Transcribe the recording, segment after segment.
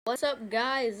What's up,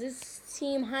 guys? This is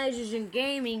Team Hydrogen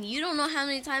Gaming. You don't know how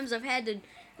many times I've had to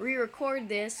re-record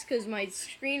this because my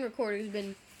screen recorder's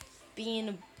been being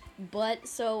a butt.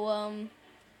 So,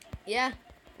 yeah,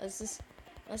 let's just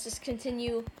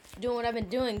continue doing what I've been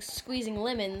doing, squeezing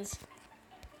lemons.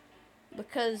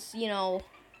 Because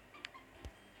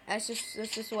that's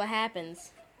just what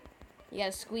happens. You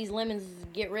gotta squeeze lemons to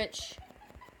get rich.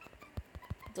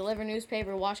 Deliver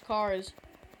newspaper, wash cars.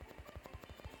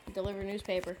 Deliver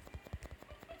newspaper.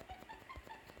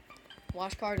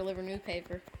 Wash car, deliver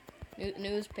newspaper.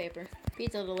 Newspaper.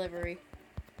 Pizza delivery.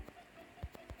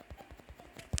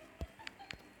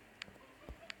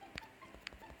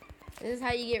 This is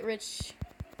how you get rich.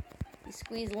 You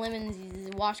squeeze lemons,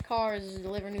 you wash cars, you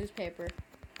deliver newspaper.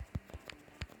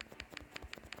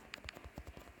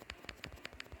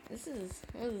 This is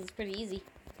pretty easy.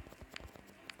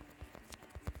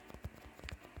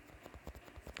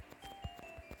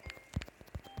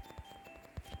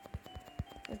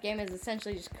 This game is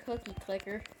essentially just cookie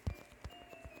clicker.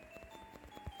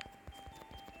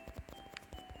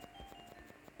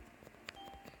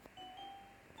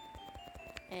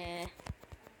 Eh.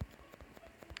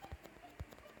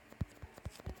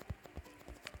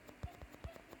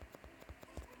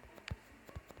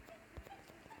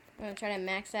 I'm gonna try to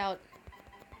max out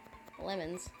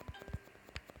lemons,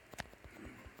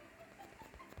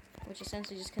 which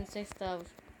essentially just consists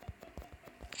of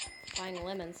buying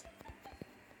lemons.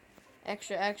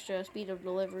 Extra, speed of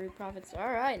delivery, profits.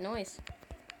 Alright, nice.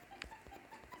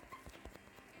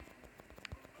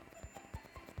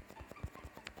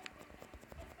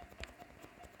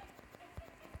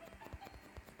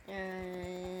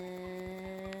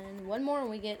 And one more and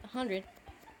we get 100.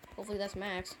 Hopefully that's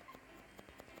max.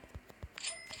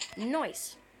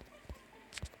 Nice.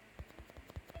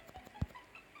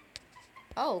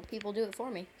 Oh, people do it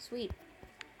for me. Sweet.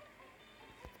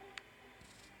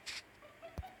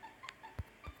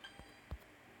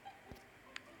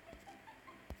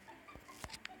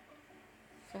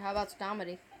 So how about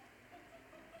Stomedy?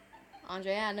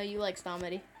 Andre, I know you like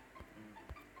Stomedy.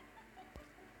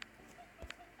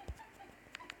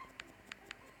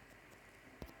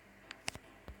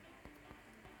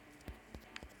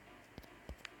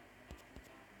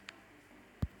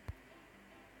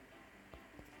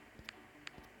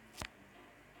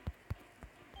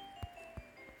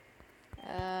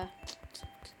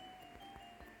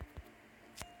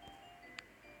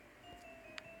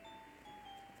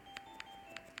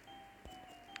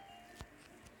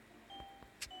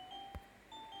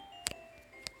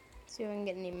 See if I can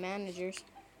get any managers.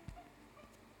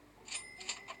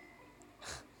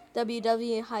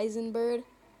 W.W. Heisenberg.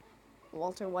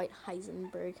 Walter White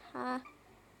Heisenberg. Ha.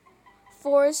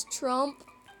 Forrest Trump.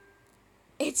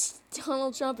 It's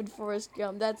Donald Trump and Forrest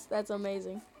Gump. That's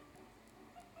amazing.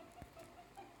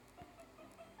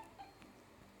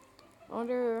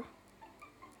 Under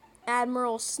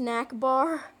Admiral Snack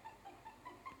Bar.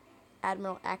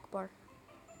 Admiral Akbar.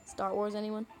 Star Wars,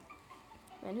 anyone?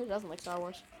 Man, who doesn't like Star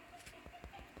Wars?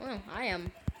 Well, I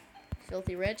am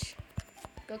filthy rich.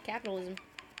 Go capitalism.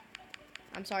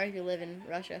 I'm sorry if you live in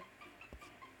Russia.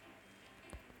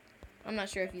 I'm not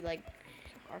sure if you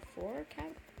are for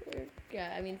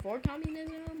for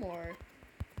communism, or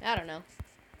I don't know.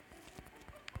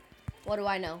 What do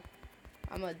I know?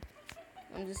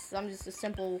 I'm just a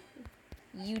simple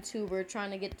YouTuber trying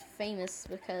to get famous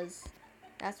because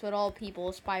that's what all people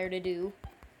aspire to do.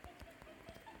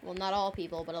 Well, not all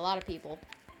people, but a lot of people.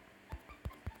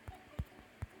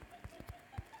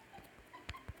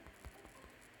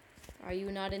 Are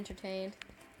you not entertained?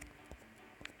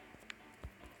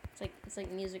 It's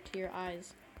like music to your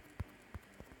eyes.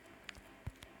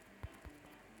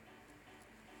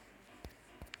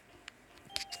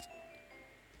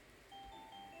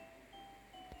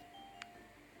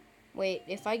 Wait,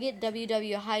 if I get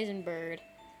W.W. Heisenberg,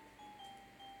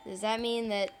 does that mean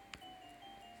that...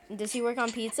 Does he work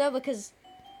on pizza? Because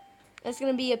that's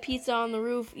gonna be a pizza on the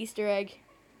roof Easter egg.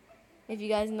 If you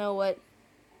guys know what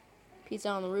pizza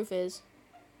on the roof is.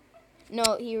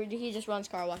 No, he just runs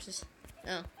car washes.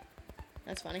 Oh,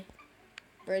 that's funny.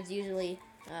 Birds usually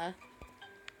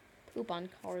poop on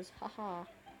cars. Haha.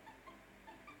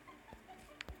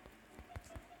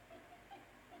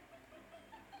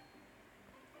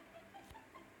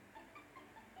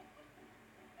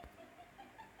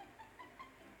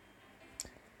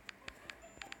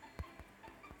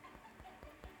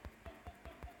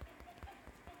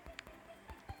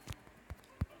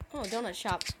 Oh, donut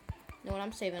shop. Know what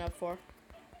I'm saving up for?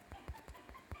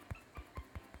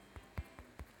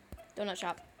 Donut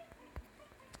shop.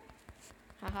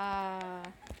 Haha.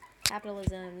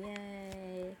 Capitalism,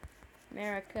 yay.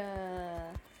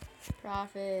 America.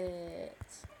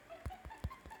 Profits.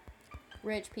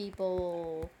 Rich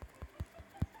people.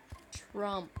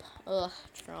 Trump. Ugh,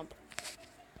 Trump.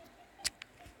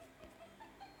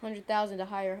 100,000 to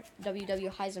hire W.W.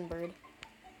 Heisenberg.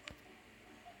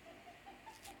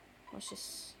 Let's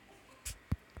just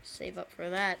save up for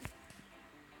that.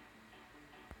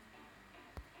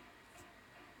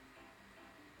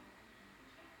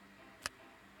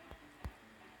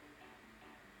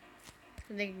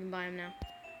 I think I can buy him now.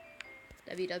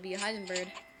 W.W. Heisenberg.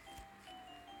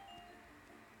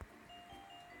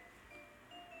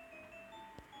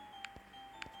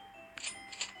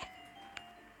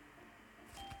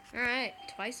 Alright,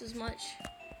 twice as much.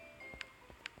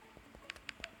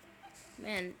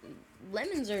 Man,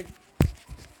 lemons are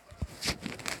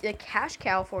a cash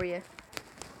cow for you.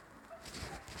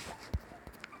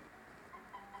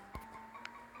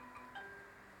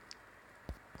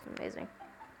 It's amazing.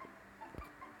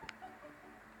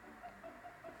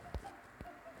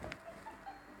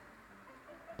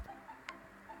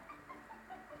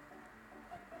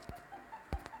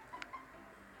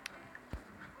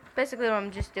 Basically what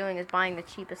I'm just doing is buying the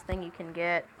cheapest thing you can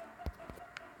get.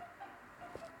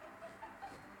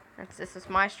 This is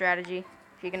my strategy.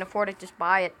 If you can afford it, just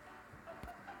buy it.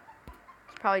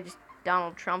 It's probably just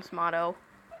Donald Trump's motto.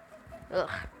 Ugh,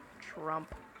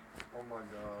 Trump. Oh my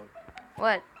god.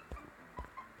 What?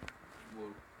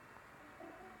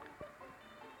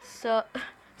 Whoa.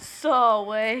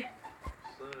 Subway.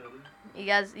 Son. You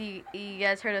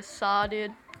guys heard of Saw,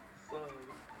 dude? Son.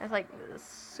 That's like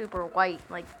super white,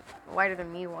 like whiter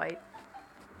than me white.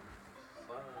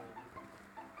 Son.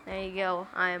 There you go.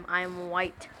 I am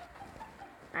white.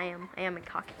 I am a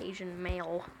Caucasian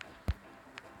male.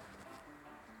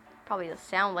 Probably does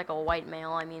sound like a white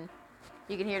male. I mean,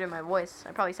 you can hear it in my voice.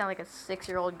 I probably sound like a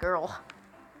 6-year-old girl.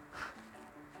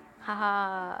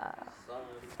 Haha. Son.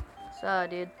 So,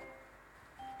 dude.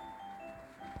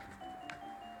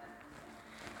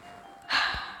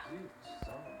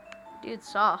 Dude,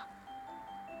 Saw.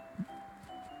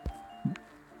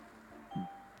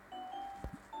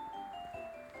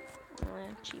 Oh,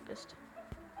 yeah, cheapest.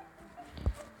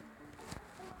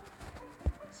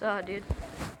 So, dude.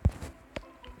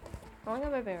 How long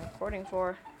have I been recording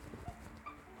for?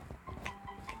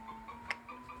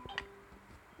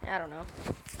 I don't know.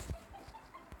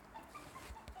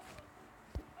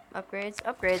 Upgrades,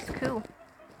 cool.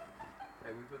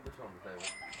 Hey, we put this on the table.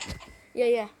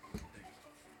 Yeah.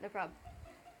 No problem.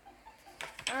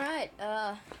 Alright,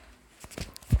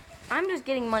 I'm just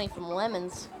getting money from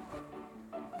lemons.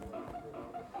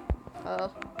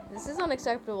 Oh, this is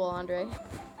unacceptable, Andre.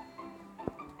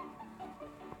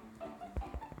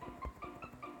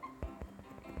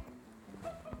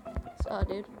 Saw,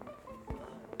 dude.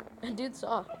 Dude,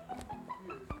 saw.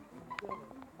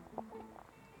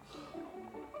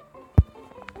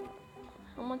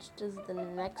 How much does the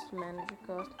next manager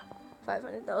cost?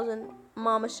 500,000.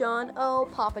 Mama Sean. Oh,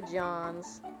 Papa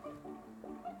John's.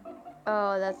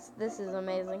 Oh, this is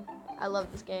amazing. I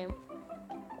love this game.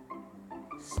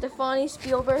 Stefani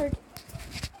Spielberg.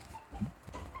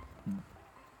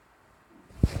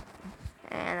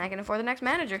 And I can afford the next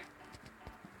manager.